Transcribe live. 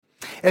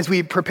As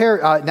we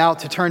prepare now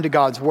to turn to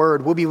God's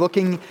Word, we'll be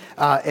looking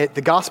at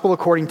the Gospel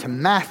according to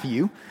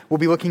Matthew. We'll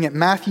be looking at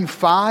Matthew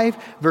 5,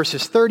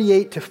 verses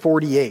 38 to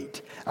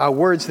 48,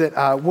 words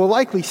that will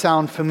likely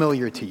sound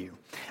familiar to you.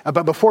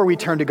 But before we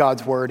turn to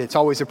God's Word, it's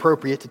always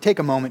appropriate to take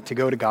a moment to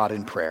go to God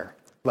in prayer.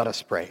 Let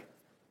us pray.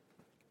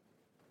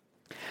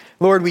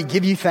 Lord, we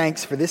give you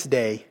thanks for this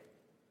day.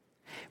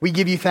 We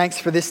give you thanks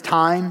for this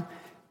time.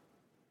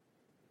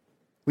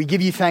 We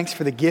give you thanks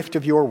for the gift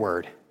of your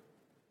Word.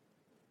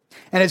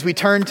 And as we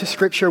turn to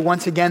Scripture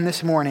once again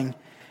this morning,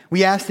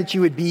 we ask that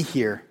you would be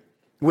here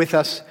with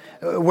us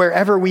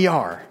wherever we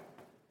are.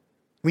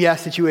 We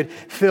ask that you would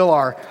fill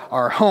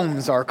our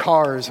homes, our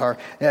cars, our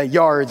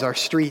yards, our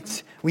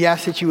streets. We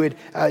ask that you would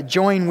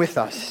join with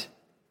us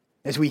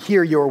as we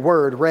hear your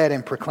word read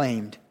and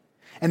proclaimed.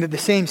 And that the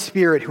same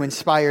Spirit who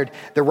inspired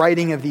the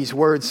writing of these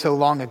words so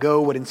long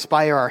ago would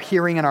inspire our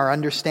hearing and our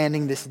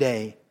understanding this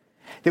day,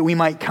 that we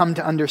might come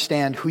to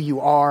understand who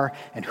you are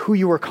and who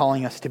you are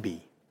calling us to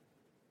be.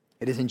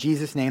 It is in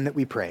Jesus' name that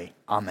we pray.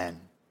 Amen.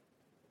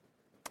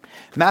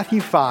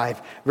 Matthew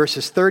 5,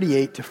 verses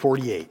 38 to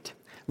 48.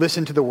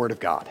 Listen to the word of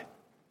God.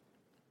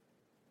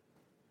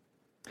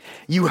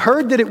 You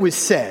heard that it was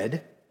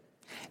said,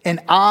 an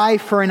eye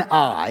for an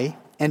eye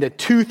and a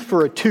tooth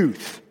for a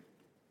tooth.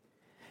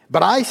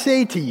 But I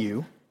say to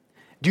you,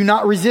 do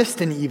not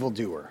resist an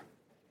evildoer.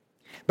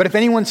 But if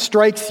anyone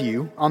strikes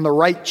you on the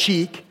right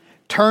cheek,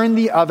 turn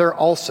the other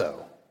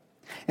also.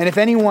 And if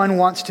anyone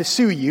wants to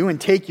sue you and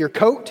take your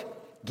coat,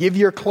 give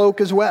your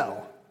cloak as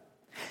well.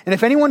 And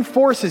if anyone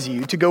forces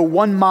you to go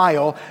 1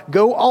 mile,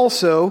 go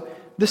also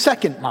the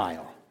 2nd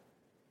mile.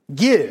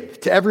 Give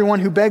to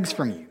everyone who begs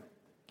from you,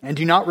 and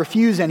do not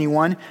refuse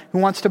anyone who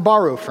wants to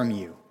borrow from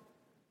you.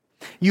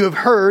 You have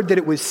heard that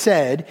it was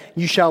said,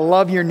 you shall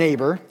love your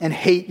neighbor and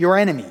hate your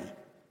enemy.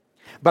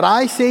 But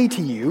I say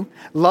to you,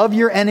 love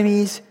your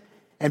enemies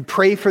and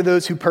pray for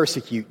those who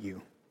persecute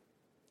you,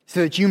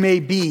 so that you may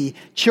be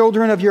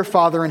children of your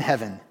Father in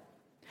heaven.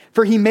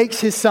 For he makes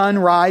his sun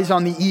rise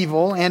on the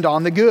evil and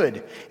on the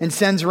good, and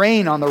sends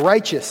rain on the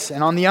righteous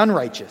and on the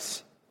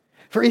unrighteous.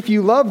 For if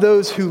you love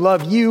those who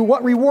love you,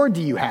 what reward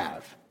do you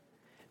have?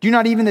 Do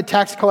not even the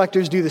tax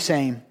collectors do the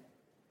same?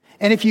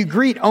 And if you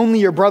greet only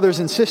your brothers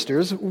and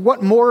sisters,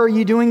 what more are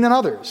you doing than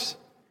others?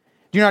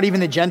 Do not even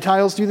the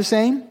Gentiles do the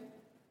same?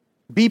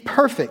 Be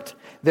perfect,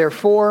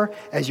 therefore,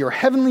 as your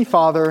heavenly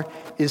Father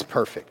is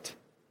perfect.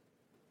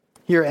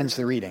 Here ends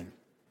the reading.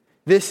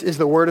 This is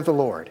the word of the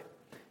Lord.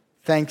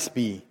 Thanks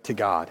be to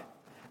God.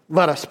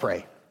 Let us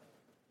pray.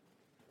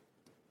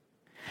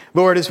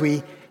 Lord, as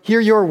we hear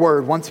your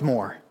word once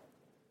more,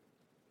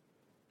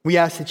 we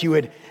ask that you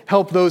would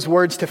help those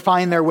words to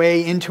find their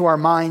way into our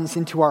minds,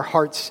 into our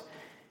hearts,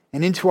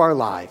 and into our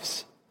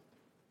lives,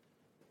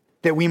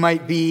 that we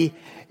might be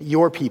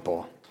your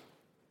people,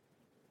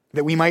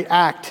 that we might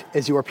act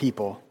as your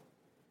people,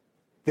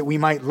 that we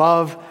might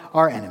love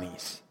our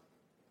enemies.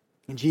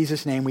 In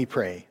Jesus' name we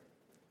pray.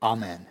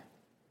 Amen.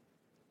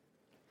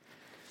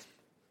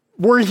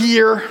 We're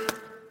here.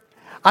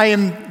 I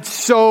am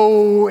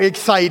so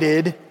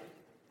excited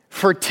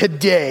for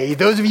today.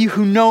 Those of you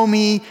who know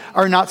me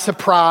are not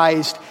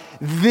surprised.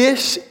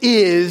 This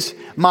is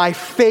my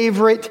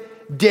favorite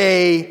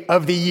day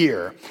of the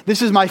year.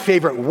 This is my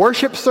favorite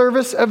worship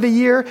service of the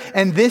year,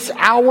 and this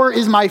hour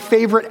is my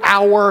favorite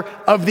hour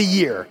of the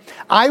year.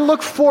 I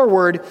look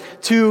forward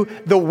to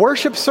the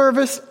worship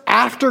service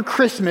after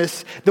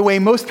Christmas the way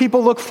most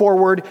people look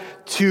forward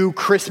to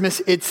Christmas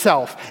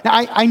itself. Now,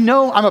 I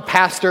know I'm a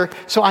pastor,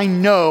 so I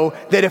know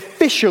that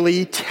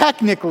officially,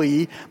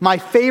 technically, my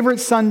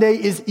favorite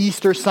Sunday is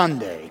Easter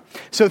Sunday.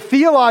 So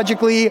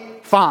theologically,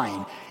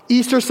 fine.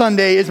 Easter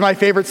Sunday is my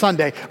favorite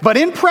Sunday. But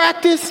in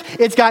practice,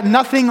 it's got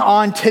nothing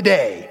on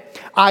today.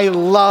 I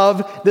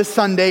love the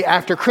Sunday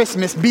after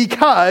Christmas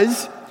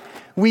because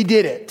we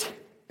did it.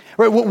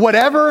 Right?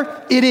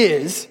 Whatever it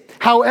is,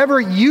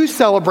 however you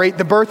celebrate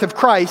the birth of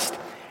Christ,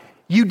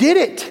 you did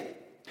it.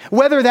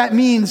 Whether that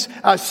means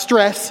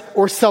stress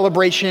or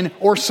celebration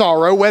or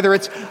sorrow, whether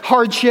it's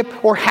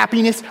hardship or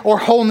happiness or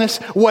wholeness,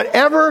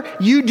 whatever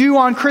you do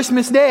on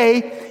Christmas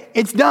Day,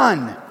 it's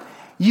done.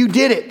 You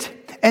did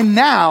it. And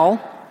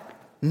now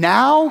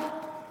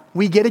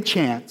we get a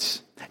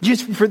chance,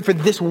 just for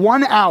this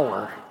 1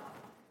 hour,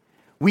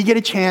 we get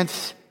a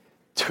chance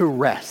to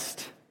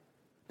rest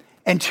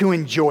and to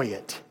enjoy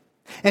it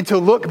and to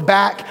look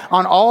back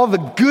on all the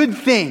good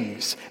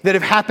things that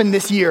have happened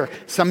this year.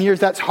 Some years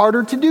that's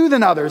harder to do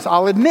than others,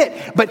 I'll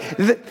admit. But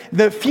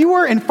the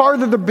fewer and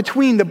farther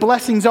between the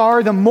blessings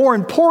are, the more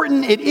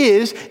important it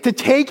is to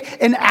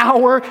take an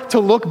hour to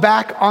look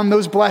back on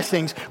those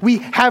blessings. We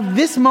have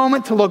this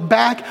moment to look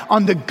back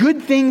on the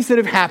good things that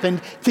have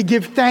happened, to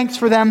give thanks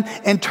for them,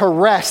 and to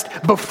rest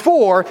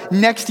before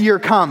next year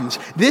comes.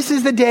 This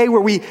is the day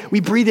where we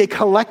breathe a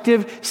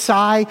collective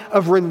sigh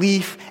of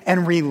relief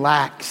and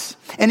relax.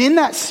 And in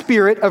that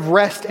spirit of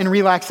rest and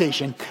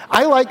relaxation,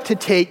 I like to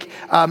take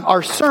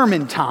our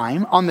sermon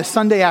time on the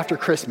Sunday after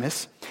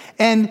Christmas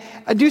and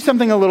do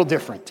something a little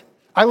different.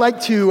 I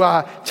like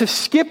to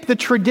skip the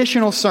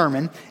traditional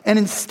sermon and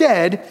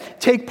instead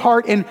take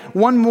part in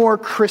one more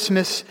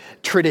Christmas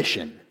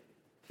tradition.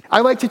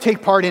 I like to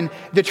take part in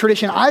the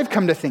tradition I've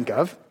come to think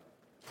of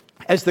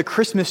as the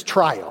Christmas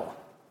trial.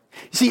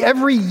 See,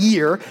 every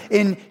year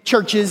in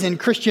churches and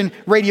Christian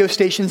radio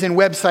stations and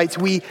websites,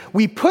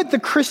 we put the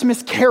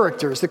Christmas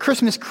characters, the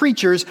Christmas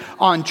creatures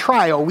on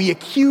trial. We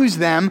accuse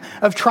them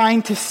of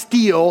trying to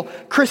steal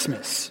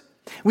Christmas.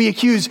 We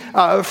accuse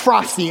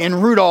Frosty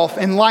and Rudolph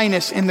and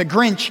Linus and the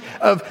Grinch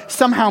of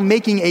somehow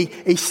making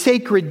a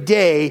sacred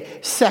day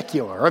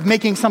secular, of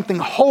making something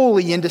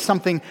holy into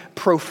something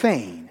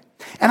profane.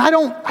 And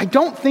I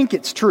don't think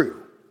it's true.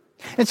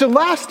 And so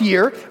last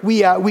year,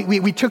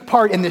 we took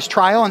part in this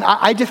trial, and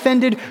I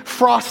defended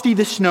Frosty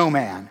the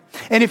Snowman.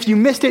 And if you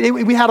missed it,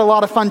 we had a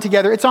lot of fun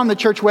together. It's on the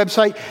church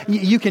website.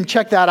 You can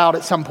check that out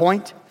at some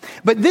point.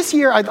 But this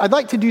year, I'd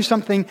like to do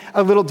something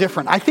a little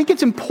different. I think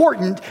it's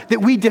important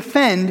that we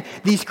defend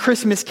these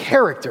Christmas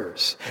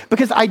characters,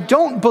 because I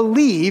don't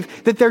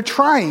believe that they're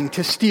trying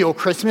to steal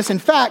Christmas. In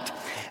fact,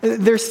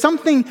 there's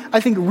something I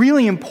think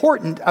really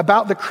important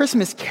about the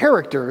Christmas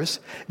characters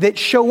that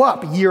show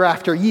up year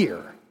after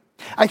year.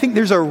 I think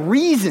there's a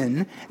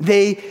reason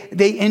they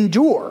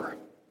endure.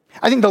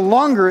 I think the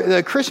longer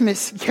the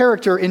Christmas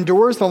character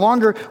endures, the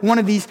longer one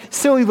of these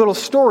silly little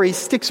stories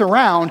sticks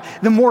around,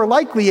 the more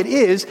likely it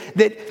is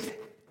that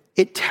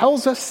it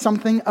tells us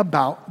something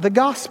about the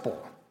gospel.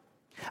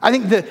 I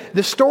think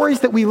the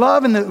stories that we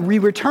love and that we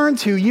return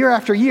to year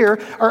after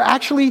year are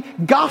actually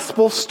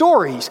gospel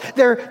stories.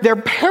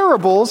 They're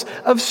parables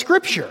of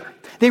Scripture.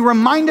 They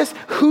remind us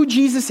who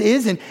Jesus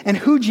is and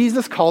who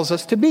Jesus calls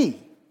us to be.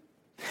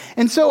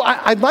 And so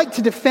I'd like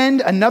to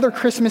defend another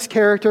Christmas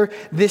character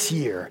this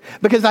year,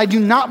 because I do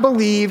not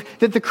believe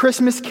that the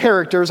Christmas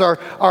characters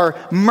are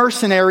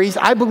mercenaries.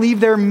 I believe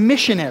they're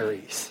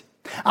missionaries.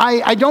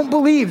 I don't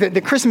believe that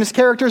the Christmas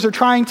characters are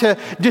trying to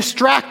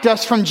distract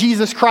us from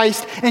Jesus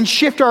Christ and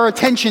shift our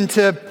attention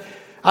to,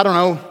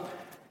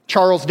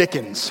 Charles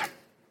Dickens.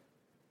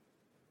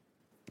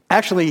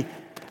 Actually,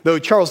 though,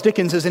 Charles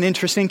Dickens is an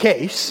interesting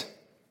case,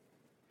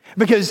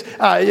 because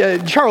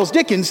Charles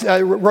Dickens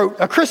wrote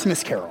A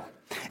Christmas Carol.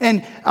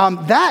 And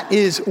that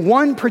is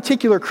one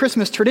particular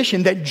Christmas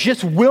tradition that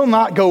just will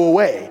not go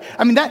away.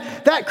 I mean,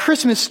 that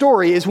Christmas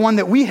story is one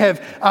that we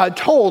have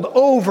told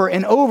over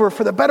and over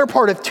for the better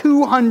part of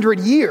 200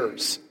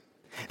 years.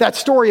 That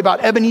story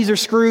about Ebenezer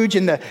Scrooge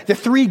and the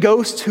three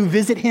ghosts who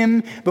visit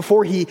him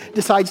before he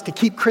decides to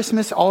keep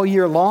Christmas all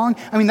year long.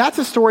 I mean, that's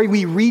a story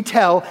we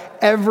retell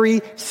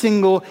every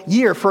single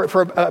year for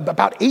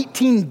about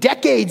 18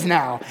 decades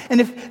now.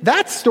 And if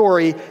that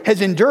story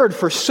has endured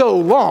for so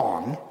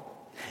long,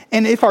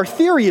 and if our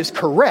theory is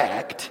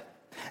correct,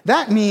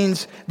 that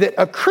means that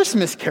A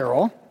Christmas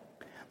Carol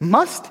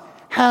must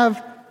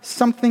have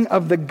something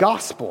of the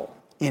gospel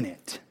in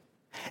it.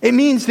 It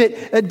means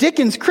that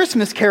Dickens'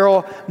 Christmas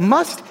Carol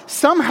must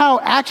somehow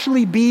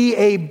actually be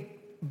a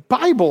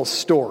Bible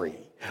story,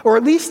 or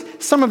at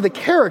least some of the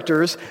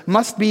characters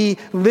must be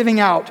living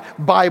out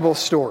Bible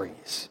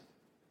stories.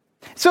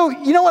 So,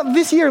 you know what?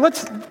 This year,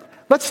 let's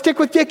stick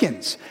with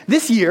Dickens.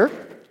 This year,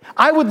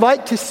 I would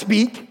like to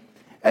speak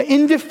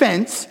in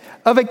defense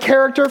of a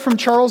character from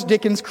Charles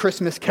Dickens'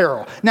 Christmas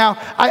Carol. Now,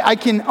 I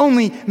can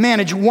only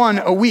manage one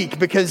a week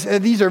because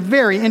these are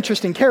very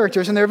interesting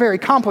characters and they're very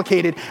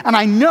complicated. And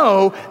I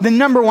know the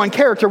number one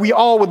character we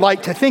all would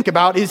like to think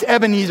about is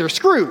Ebenezer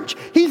Scrooge.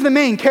 He's the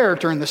main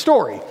character in the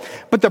story.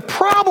 But the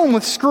problem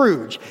with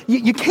Scrooge,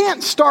 you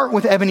can't start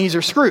with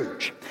Ebenezer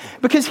Scrooge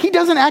because he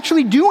doesn't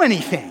actually do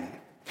anything.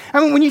 I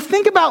mean, when you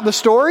think about the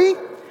story,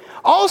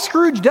 all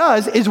Scrooge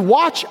does is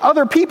watch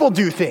other people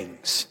do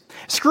things.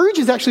 Scrooge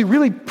is actually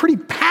really pretty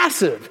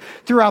passive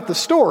throughout the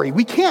story.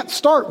 We can't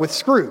start with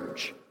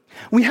Scrooge.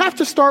 We have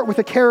to start with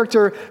a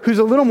character who's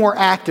a little more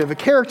active, a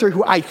character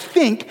who I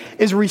think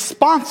is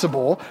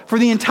responsible for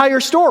the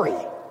entire story.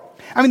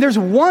 I mean, there's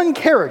one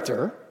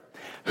character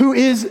who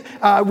is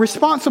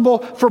responsible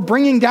for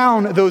bringing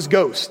down those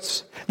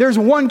ghosts. There's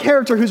one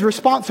character who's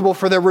responsible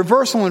for the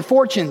reversal in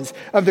fortunes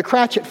of the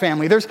Cratchit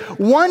family. There's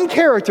one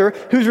character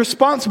who's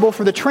responsible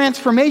for the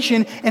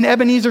transformation in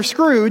Ebenezer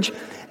Scrooge,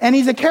 and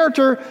he's a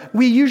character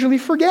we usually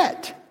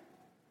forget.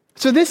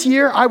 So this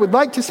year, I would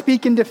like to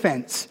speak in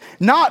defense,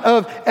 not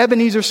of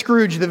Ebenezer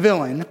Scrooge, the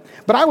villain,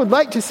 but I would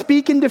like to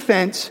speak in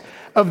defense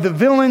of the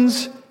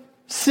villain's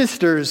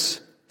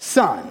sister's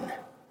son.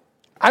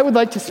 I would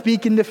like to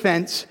speak in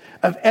defense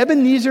of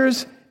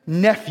Ebenezer's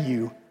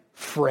nephew,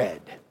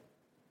 Fred.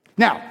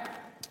 Now,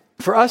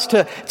 for us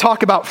to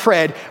talk about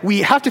Fred,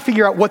 we have to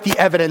figure out what the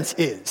evidence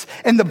is.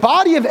 And the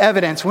body of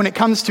evidence when it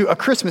comes to A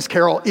Christmas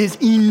Carol is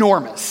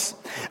enormous.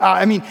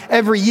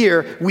 Every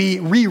year we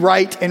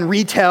rewrite and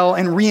retell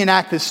and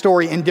reenact this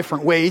story in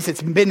different ways.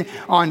 It's been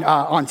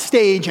on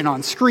stage and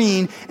on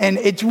screen, and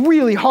it's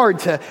really hard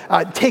to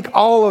take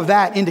all of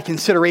that into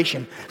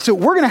consideration. So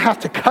we're going to have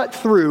to cut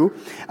through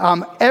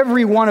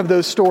every one of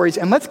those stories,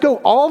 and let's go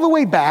all the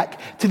way back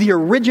to the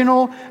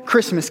original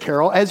Christmas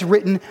Carol as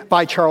written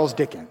by Charles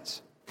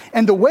Dickens.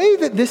 And the way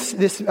that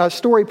this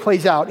story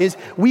plays out is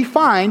we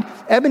find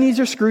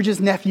Ebenezer Scrooge's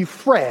nephew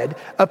Fred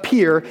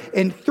appear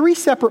in three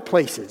separate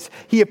places.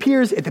 He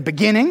appears at the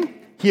beginning,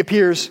 he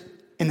appears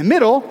in the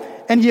middle,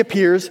 and he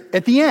appears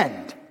at the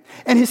end.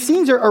 And his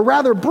scenes are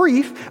rather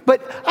brief,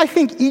 but I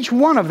think each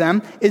one of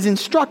them is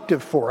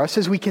instructive for us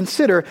as we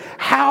consider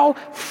how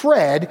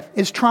Fred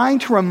is trying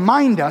to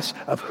remind us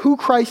of who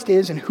Christ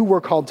is and who we're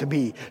called to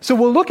be. So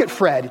we'll look at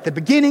Fred at the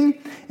beginning,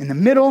 in the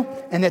middle,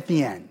 and at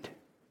the end.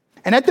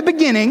 And at the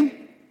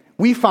beginning,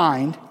 we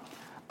find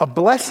a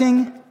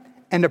blessing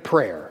and a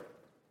prayer.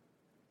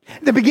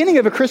 The beginning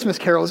of A Christmas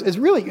Carol is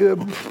really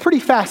pretty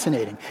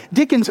fascinating.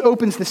 Dickens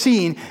opens the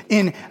scene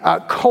in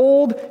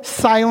cold,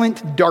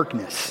 silent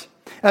darkness.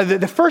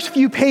 The first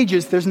few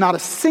pages, there's not a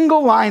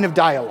single line of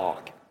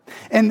dialogue.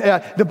 And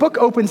the book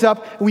opens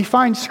up, we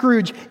find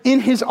Scrooge in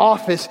his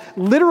office,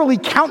 literally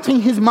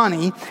counting his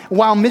money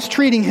while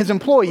mistreating his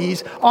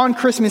employees on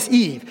Christmas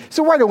Eve.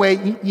 So right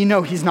away, you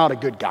know he's not a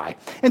good guy.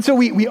 And so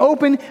we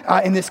open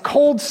in this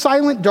cold,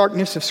 silent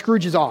darkness of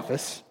Scrooge's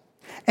office,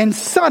 and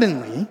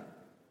suddenly,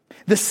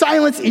 the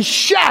silence is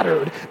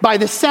shattered by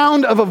the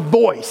sound of a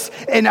voice.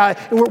 And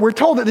we're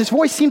told that this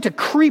voice seemed to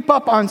creep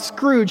up on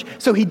Scrooge,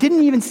 so he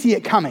didn't even see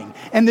it coming.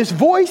 And this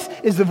voice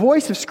is the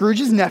voice of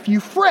Scrooge's nephew,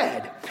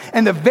 Fred.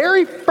 And the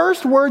very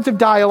first words of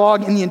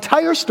dialogue in the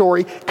entire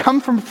story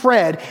come from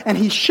Fred, and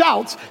he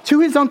shouts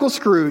to his Uncle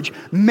Scrooge,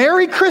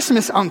 "Merry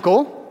Christmas,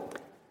 Uncle.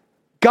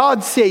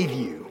 God save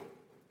you."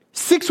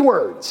 6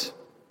 words.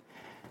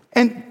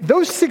 And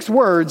those 6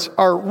 words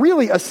are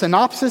really a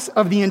synopsis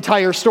of the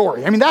entire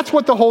story. I mean, that's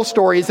what the whole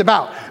story is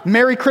about.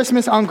 Merry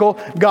Christmas, Uncle,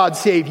 God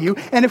save you.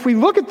 And if we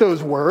look at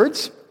those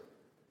words,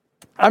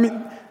 I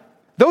mean,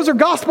 those are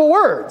gospel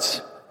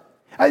words.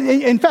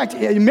 In fact,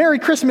 Merry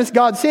Christmas,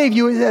 God save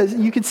you,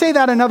 you could say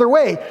that another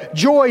way.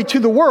 Joy to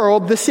the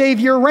world, the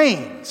Savior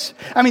reigns.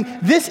 I mean,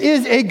 this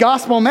is a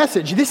gospel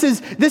message. This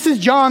is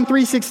John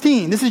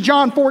 3:16. This is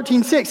John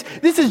 14:6.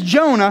 This is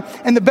Jonah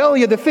and the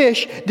belly of the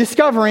fish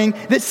discovering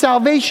that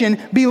salvation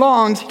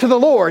belongs to the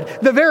Lord.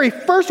 The very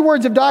first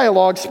words of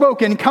dialogue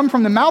spoken come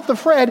from the mouth of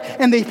Fred,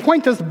 and they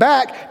point us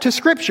back to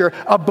Scripture,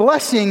 a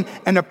blessing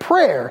and a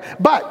prayer.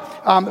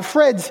 But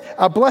Fred's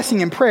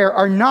blessing and prayer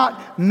are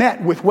not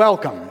met with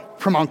welcome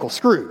from Uncle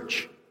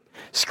Scrooge.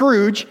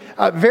 Scrooge,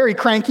 very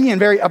cranky and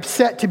very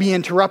upset to be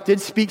interrupted,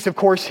 speaks, of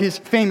course, his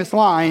famous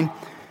line,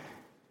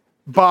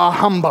 "Bah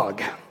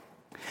humbug."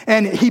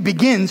 And he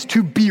begins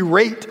to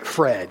berate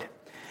Fred.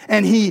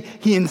 And he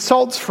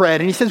insults Fred,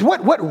 and he says,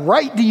 what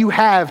right do you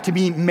have to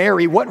be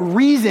merry? What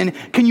reason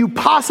can you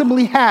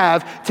possibly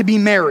have to be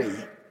merry?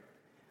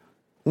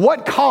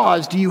 What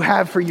cause do you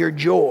have for your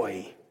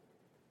joy?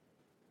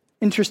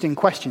 Interesting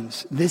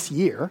questions this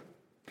year.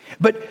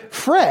 But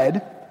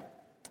Fred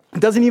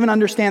doesn't even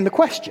understand the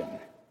question.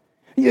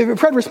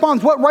 Fred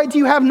responds, "What right do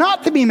you have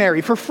not to be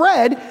merry?" For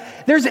Fred,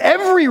 there's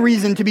every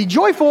reason to be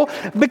joyful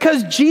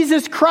because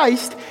Jesus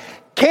Christ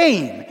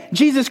came.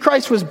 Jesus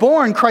Christ was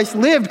born, Christ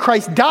lived,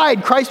 Christ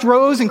died, Christ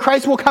rose, and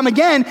Christ will come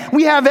again.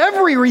 We have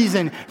every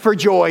reason for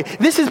joy.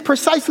 This is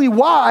precisely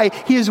why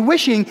he is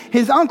wishing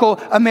his uncle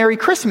a Merry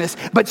Christmas.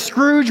 But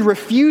Scrooge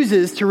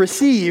refuses to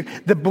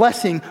receive the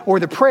blessing or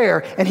the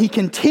prayer, and he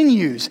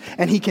continues,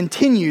 and he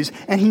continues,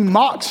 and he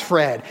mocks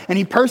Fred, and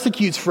he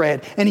persecutes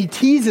Fred, and he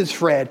teases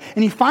Fred,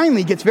 and he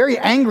finally gets very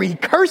angry. He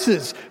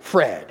curses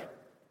Fred.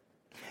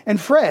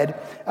 And Fred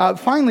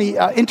finally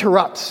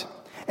interrupts,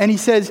 and he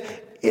says,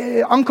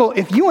 "Uncle,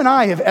 if you and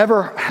I have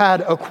ever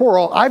had a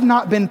quarrel, I've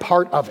not been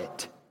part of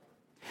it."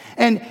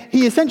 And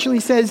he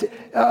essentially says,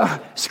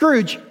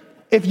 "Scrooge,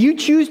 if you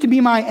choose to be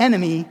my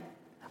enemy,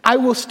 I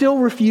will still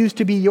refuse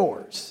to be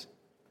yours."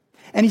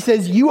 And he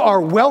says, "You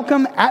are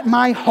welcome at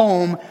my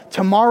home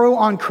tomorrow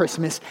on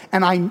Christmas,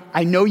 and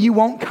I know you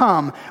won't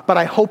come, but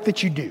I hope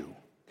that you do.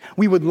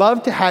 We would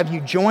love to have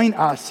you join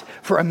us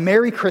for a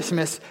Merry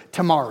Christmas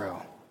tomorrow.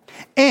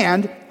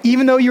 And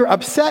even though you're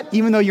upset,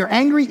 even though you're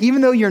angry,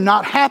 even though you're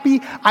not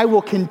happy, I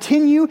will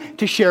continue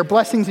to share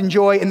blessings and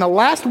joy." And the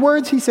last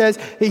words he says,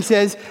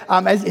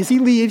 as he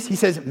leaves, he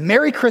says,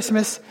 "Merry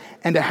Christmas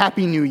and a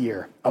Happy New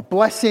Year, a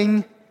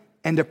blessing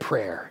and a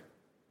prayer."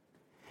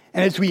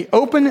 And as we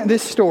open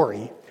this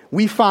story,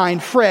 we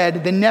find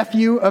Fred, the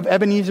nephew of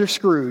Ebenezer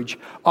Scrooge,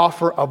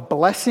 offer a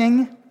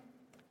blessing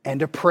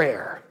and a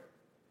prayer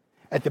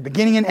at the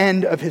beginning and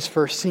end of his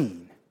first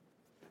scene.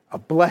 A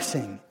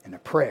blessing and a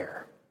prayer.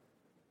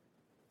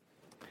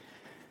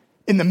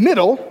 In the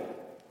middle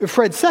of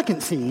Fred's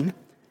second scene,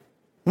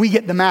 we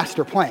get the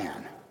master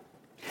plan.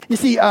 You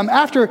see,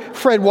 after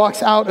Fred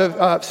walks out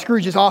of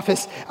Scrooge's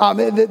office,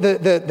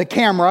 the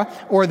camera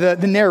or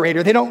the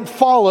narrator, they don't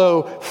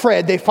follow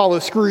Fred, they follow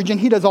Scrooge, and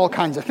he does all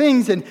kinds of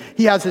things, and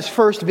he has his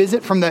first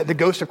visit from the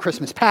ghost of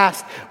Christmas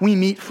past. We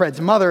meet Fred's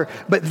mother,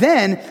 but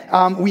then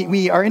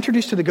we are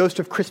introduced to the ghost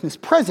of Christmas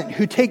present,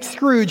 who takes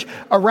Scrooge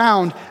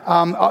around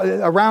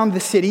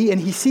the city,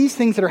 and he sees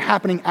things that are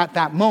happening at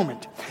that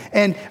moment.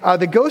 And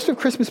the ghost of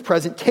Christmas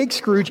present takes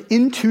Scrooge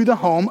into the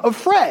home of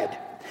Fred.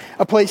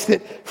 a place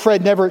that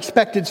Fred never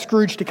expected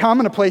Scrooge to come,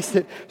 and a place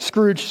that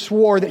Scrooge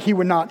swore that he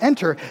would not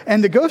enter.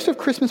 And the Ghost of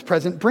Christmas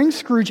Present brings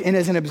Scrooge in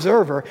as an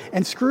observer,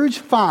 and Scrooge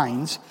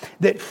finds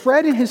that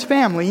Fred and his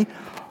family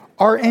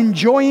are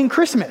enjoying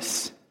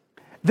Christmas.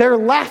 They're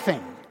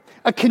laughing.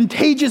 A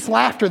contagious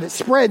laughter that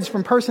spreads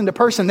from person to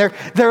person.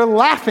 They're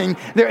laughing.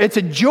 It's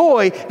a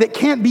joy that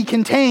can't be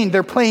contained.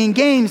 They're playing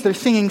games. They're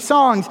singing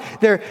songs.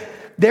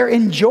 They're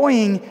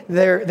enjoying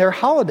their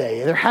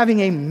holiday. They're having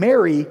a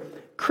merry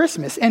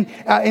Christmas. And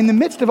in the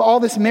midst of all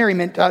this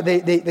merriment,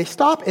 they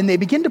stop and they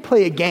begin to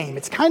play a game.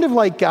 It's kind of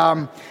like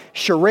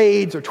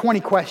charades or 20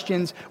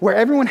 questions where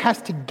everyone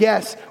has to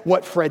guess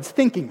what Fred's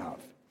thinking of.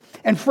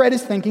 And Fred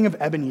is thinking of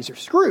Ebenezer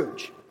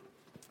Scrooge.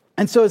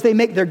 And so as they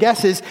make their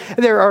guesses,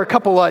 there are a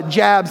couple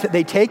jabs that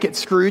they take at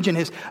Scrooge and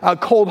his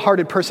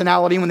cold-hearted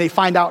personality when they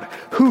find out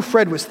who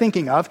Fred was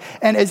thinking of.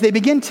 And as they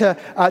begin to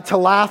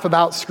laugh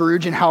about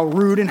Scrooge and how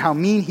rude and how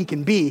mean he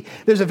can be,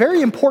 there's a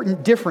very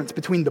important difference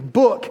between the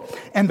book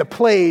and the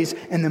plays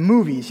and the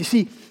movies. You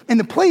see, in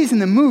the plays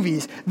and the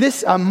movies,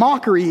 this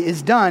mockery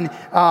is done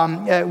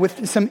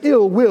with some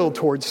ill will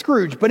towards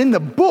Scrooge. But in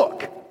the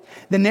book,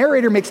 the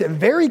narrator makes it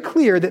very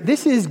clear that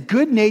this is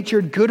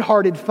good-natured,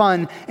 good-hearted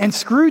fun, and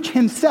Scrooge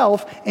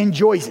himself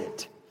enjoys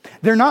it.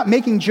 They're not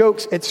making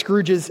jokes at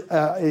Scrooge's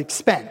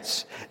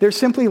expense. They're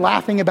simply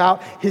laughing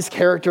about his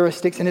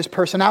characteristics and his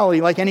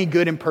personality like any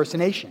good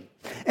impersonation.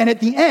 And at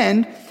the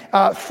end,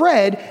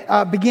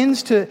 Fred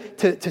begins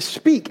to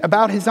speak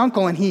about his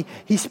uncle, and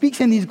he speaks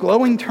in these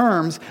glowing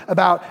terms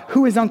about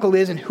who his uncle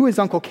is and who his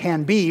uncle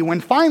can be, when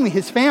finally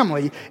his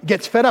family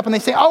gets fed up and they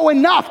say, "Oh,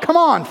 enough, come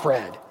on,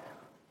 Fred.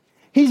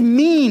 He's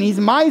mean, he's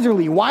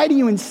miserly. Why do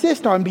you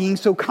insist on being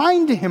so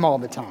kind to him all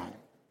the time?"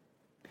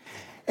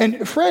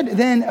 And Fred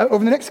then,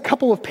 over the next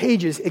couple of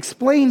pages,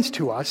 explains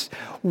to us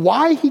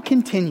why he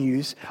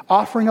continues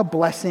offering a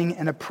blessing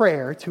and a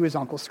prayer to his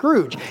Uncle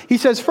Scrooge. He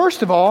says,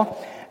 first of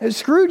all,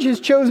 Scrooge has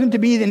chosen to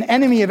be an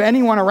enemy of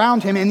anyone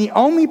around him, and the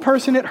only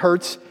person it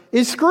hurts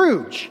is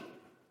Scrooge.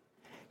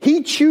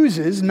 He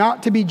chooses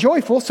not to be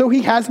joyful, so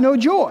he has no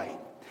joy.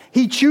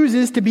 He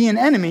chooses to be an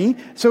enemy,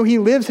 so he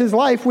lives his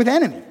life with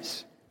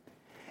enemies.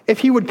 If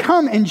he would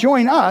come and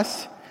join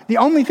us, the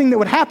only thing that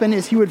would happen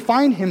is he would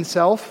find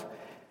himself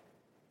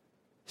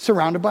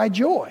surrounded by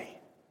joy.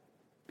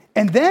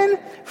 And then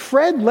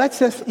Fred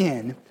lets us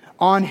in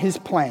on his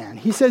plan.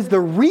 He says the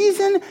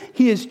reason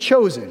he has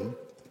chosen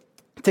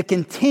to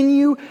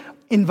continue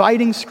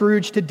inviting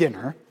Scrooge to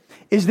dinner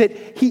is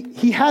that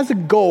he has a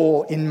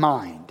goal in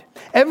mind.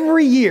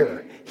 Every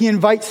year, he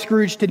invites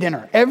Scrooge to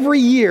dinner. Every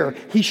year,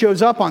 he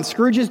shows up on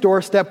Scrooge's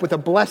doorstep with a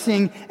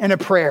blessing and a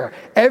prayer.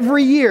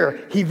 Every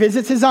year, he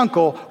visits his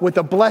uncle with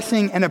a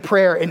blessing and a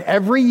prayer. And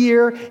every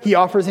year, he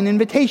offers an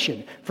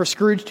invitation for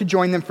Scrooge to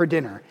join them for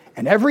dinner.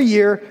 And every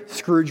year,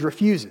 Scrooge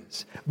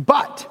refuses.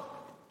 But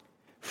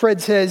Fred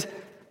says,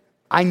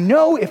 I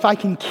know if I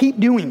can keep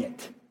doing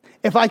it,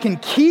 if I can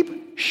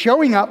keep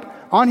showing up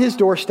on his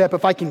doorstep,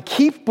 if I can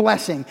keep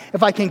blessing,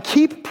 if I can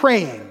keep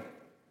praying,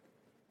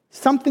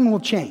 something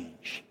will change.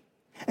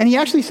 And he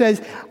actually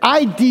says,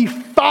 I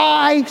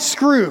defy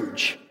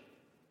Scrooge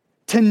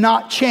to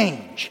not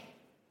change.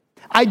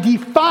 I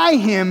defy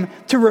him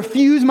to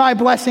refuse my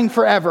blessing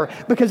forever,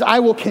 because I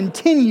will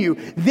continue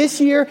this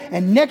year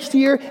and next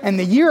year and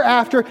the year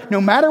after.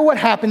 No matter what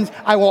happens,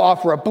 I will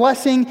offer a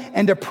blessing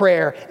and a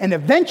prayer. And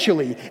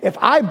eventually, if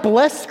I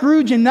bless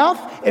Scrooge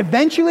enough,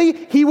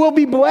 eventually he will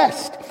be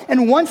blessed.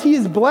 And once he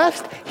is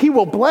blessed, he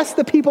will bless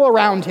the people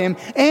around him.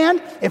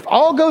 And if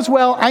all goes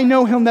well, I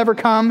know he'll never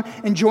come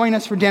and join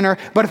us for dinner.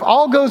 But if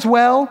all goes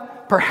well,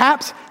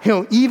 perhaps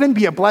he'll even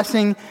be a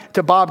blessing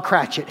to Bob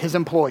Cratchit, his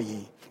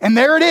employee. And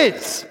there it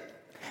is.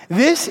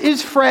 This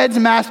is Fred's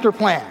master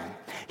plan.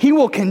 He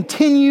will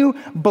continue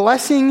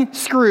blessing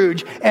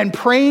Scrooge and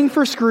praying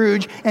for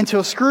Scrooge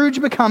until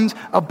Scrooge becomes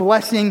a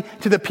blessing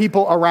to the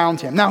people around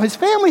him. Now, his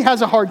family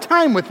has a hard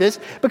time with this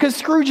because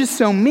Scrooge is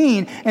so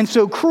mean and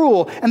so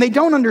cruel, and they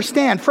don't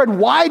understand. Fred,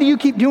 why do you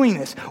keep doing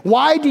this?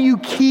 Why do you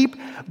keep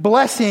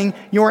blessing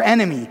your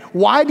enemy?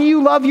 Why do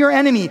you love your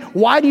enemy?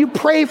 Why do you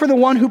pray for the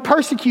one who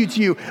persecutes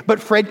you? But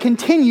Fred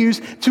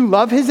continues to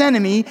love his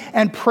enemy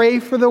and pray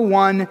for the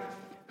one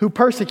who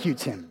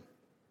persecutes him.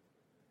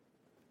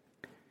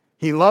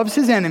 He loves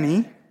his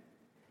enemy,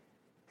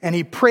 and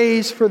he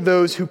prays for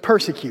those who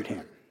persecute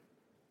him.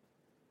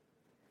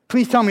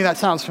 Please tell me that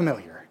sounds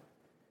familiar,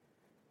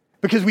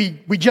 because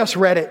we just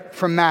read it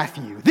from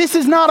Matthew. This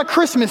is not a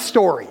Christmas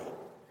story.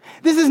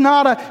 This is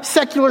not a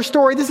secular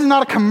story. This is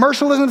not a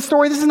commercialism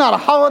story. This is not a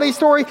holiday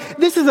story.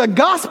 This is a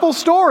gospel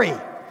story.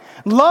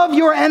 Love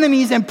your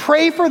enemies and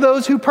pray for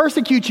those who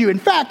persecute you. In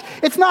fact,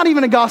 it's not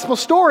even a gospel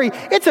story.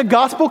 It's a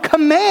gospel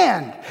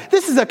command.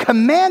 This is a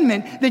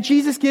commandment that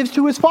Jesus gives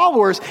to his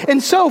followers.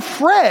 And so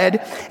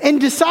Fred, in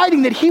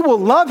deciding that he will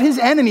love his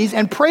enemies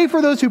and pray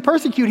for those who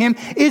persecute him,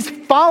 is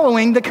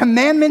following the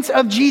commandments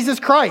of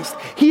Jesus Christ.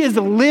 He is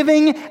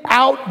living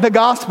out the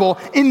gospel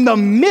in the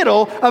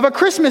middle of a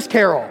Christmas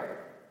carol.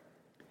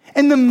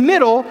 In the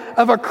middle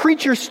of a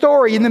creature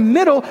story, in the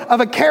middle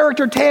of a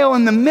character tale,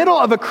 in the middle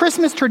of a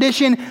Christmas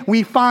tradition,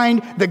 we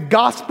find the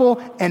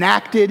gospel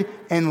enacted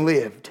and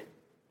lived.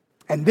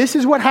 And this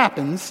is what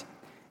happens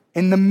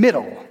in the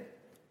middle.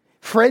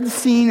 Fred's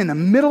scene in the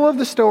middle of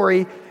the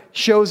story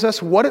shows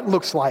us what it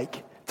looks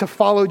like to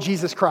follow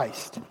Jesus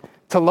Christ,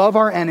 to love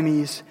our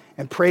enemies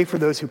and pray for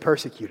those who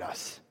persecute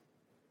us.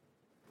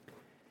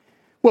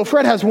 Well,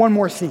 Fred has one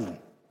more scene.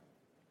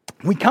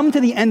 We come to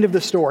the end of the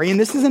story, and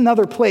this is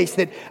another place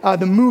that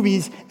the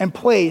movies and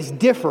plays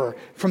differ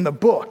from the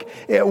book.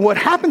 What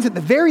happens at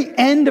the very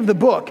end of the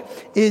book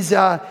is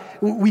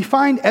we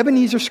find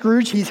Ebenezer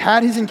Scrooge. He's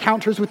had his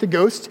encounters with the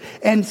ghosts,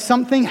 and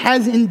something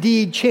has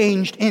indeed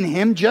changed in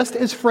him, just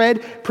as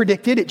Fred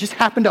predicted. It just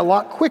happened a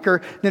lot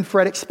quicker than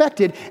Fred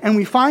expected, and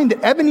we find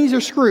that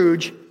Ebenezer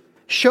Scrooge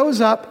shows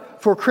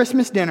up for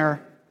Christmas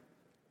dinner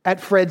at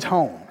Fred's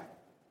home.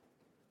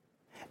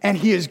 And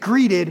he is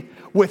greeted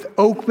with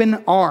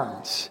open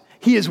arms.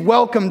 He is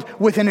welcomed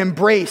with an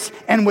embrace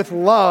and with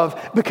love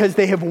because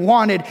they have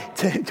wanted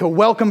to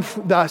welcome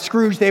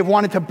Scrooge. They've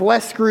wanted to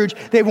bless Scrooge.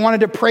 They've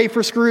wanted to pray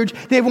for Scrooge.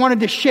 They've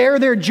wanted to share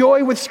their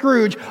joy with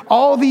Scrooge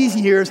all these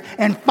years.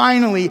 And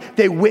finally,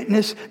 they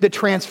witness the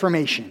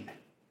transformation.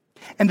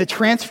 And the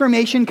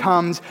transformation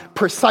comes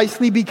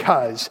precisely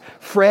because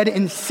Fred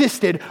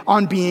insisted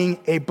on being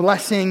a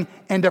blessing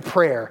and a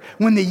prayer.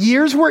 When the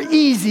years were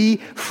easy,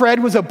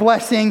 Fred was a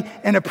blessing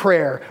and a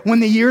prayer. When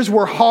the years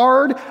were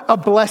hard, a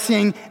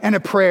blessing and a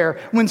prayer.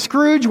 When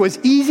Scrooge was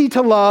easy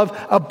to love,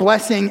 a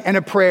blessing and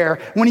a prayer.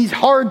 When he's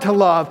hard to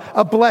love,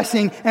 a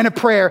blessing and a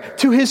prayer.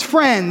 To his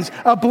friends,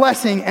 a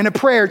blessing and a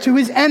prayer. To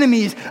his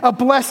enemies, a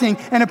blessing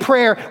and a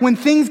prayer. When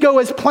things go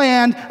as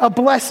planned, a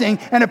blessing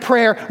and a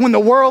prayer. When the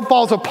world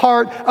falls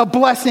apart, a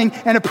blessing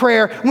and a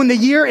prayer. When the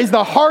year is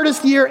the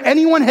hardest year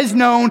anyone has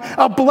known,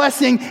 a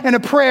blessing and a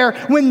prayer.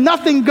 When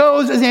nothing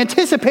goes as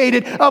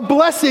anticipated, a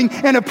blessing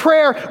and a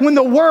prayer. When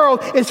the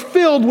world is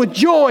filled with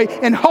joy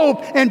and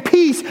hope and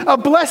peace, a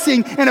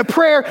blessing and a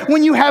prayer.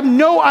 When you have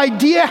no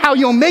idea how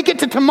you'll make it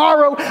to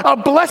tomorrow, a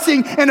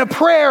blessing and a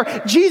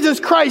prayer.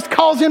 Jesus Christ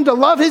calls him to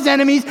love his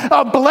enemies,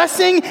 a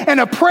blessing and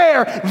a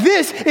prayer.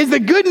 This is the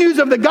good news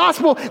of the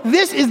gospel.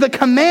 This is the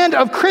command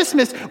of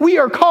Christmas. We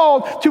are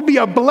called to be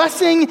a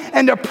blessing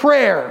and a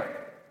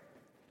prayer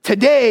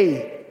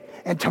today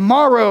and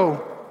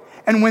tomorrow.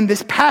 And when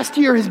this past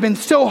year has been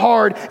so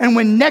hard, and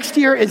when next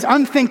year is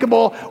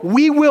unthinkable,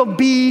 we will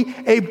be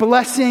a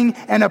blessing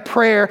and a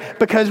prayer,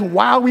 because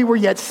while we were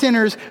yet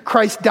sinners,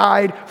 Christ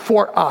died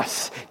for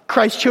us.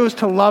 Christ chose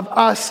to love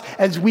us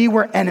as we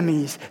were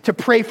enemies, to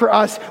pray for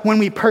us when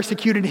we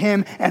persecuted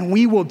him, and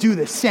we will do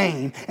the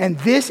same. And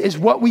this is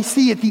what we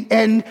see at the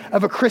end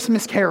of A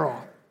Christmas Carol.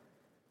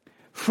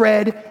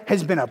 Fred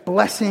has been a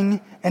blessing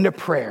and a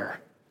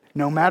prayer,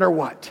 no matter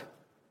what.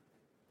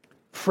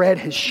 Fred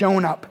has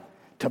shown up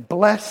to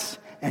bless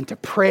and to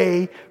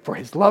pray for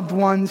his loved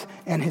ones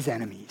and his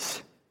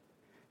enemies.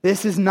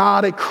 This is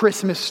not a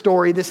Christmas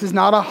story. This is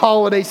not a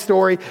holiday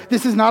story.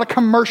 This is not a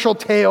commercial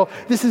tale.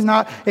 This is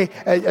not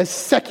a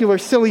secular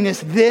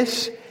silliness.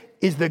 This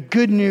is the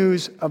good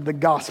news of the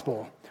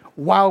gospel.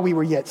 While we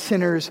were yet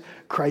sinners,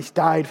 Christ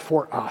died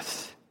for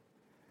us.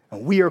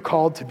 And we are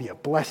called to be a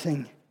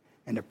blessing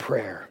and a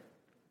prayer.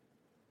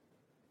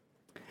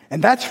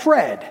 And that's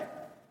Fred.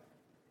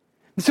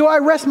 And so I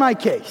rest my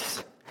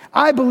case.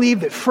 I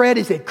believe that Fred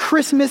is a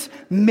Christmas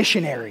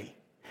missionary,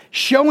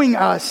 showing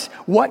us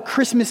what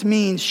Christmas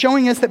means,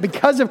 showing us that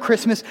because of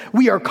Christmas,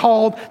 we are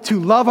called to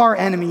love our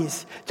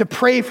enemies, to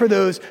pray for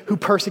those who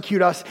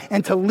persecute us,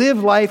 and to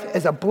live life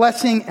as a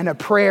blessing and a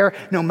prayer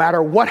no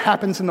matter what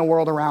happens in the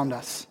world around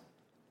us.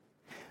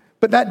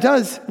 But that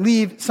does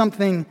leave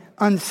something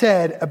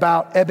unsaid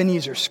about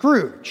Ebenezer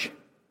Scrooge.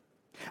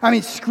 I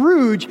mean,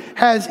 Scrooge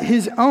has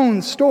his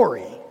own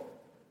story.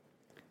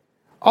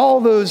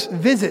 All those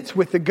visits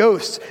with the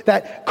ghosts,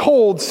 that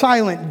cold,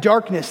 silent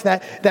darkness,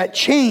 that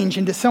change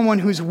into someone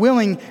who's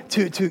willing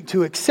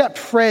to accept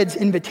Fred's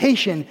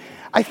invitation,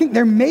 I think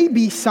there may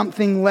be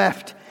something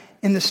left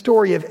in the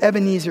story of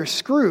Ebenezer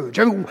Scrooge.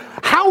 I mean,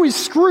 how is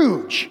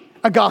Scrooge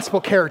a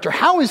gospel character?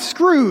 How is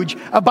Scrooge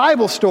a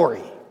Bible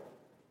story?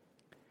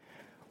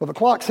 Well, the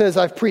clock says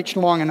I've preached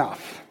long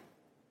enough,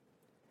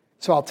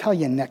 so I'll tell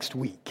you next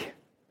week.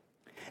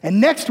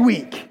 And next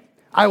week,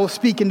 I will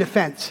speak in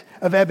defense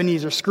of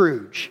Ebenezer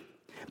Scrooge.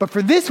 But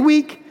for this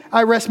week,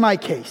 I rest my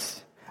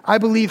case. I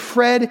believe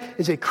Fred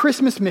is a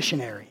Christmas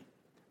missionary,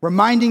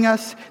 reminding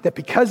us that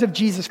because of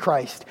Jesus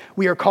Christ,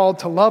 we are called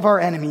to love our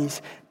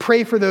enemies,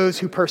 pray for those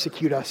who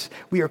persecute us.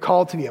 We are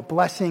called to be a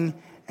blessing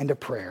and a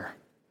prayer.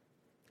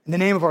 In the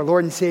name of our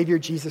Lord and Savior,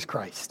 Jesus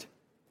Christ.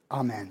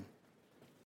 Amen.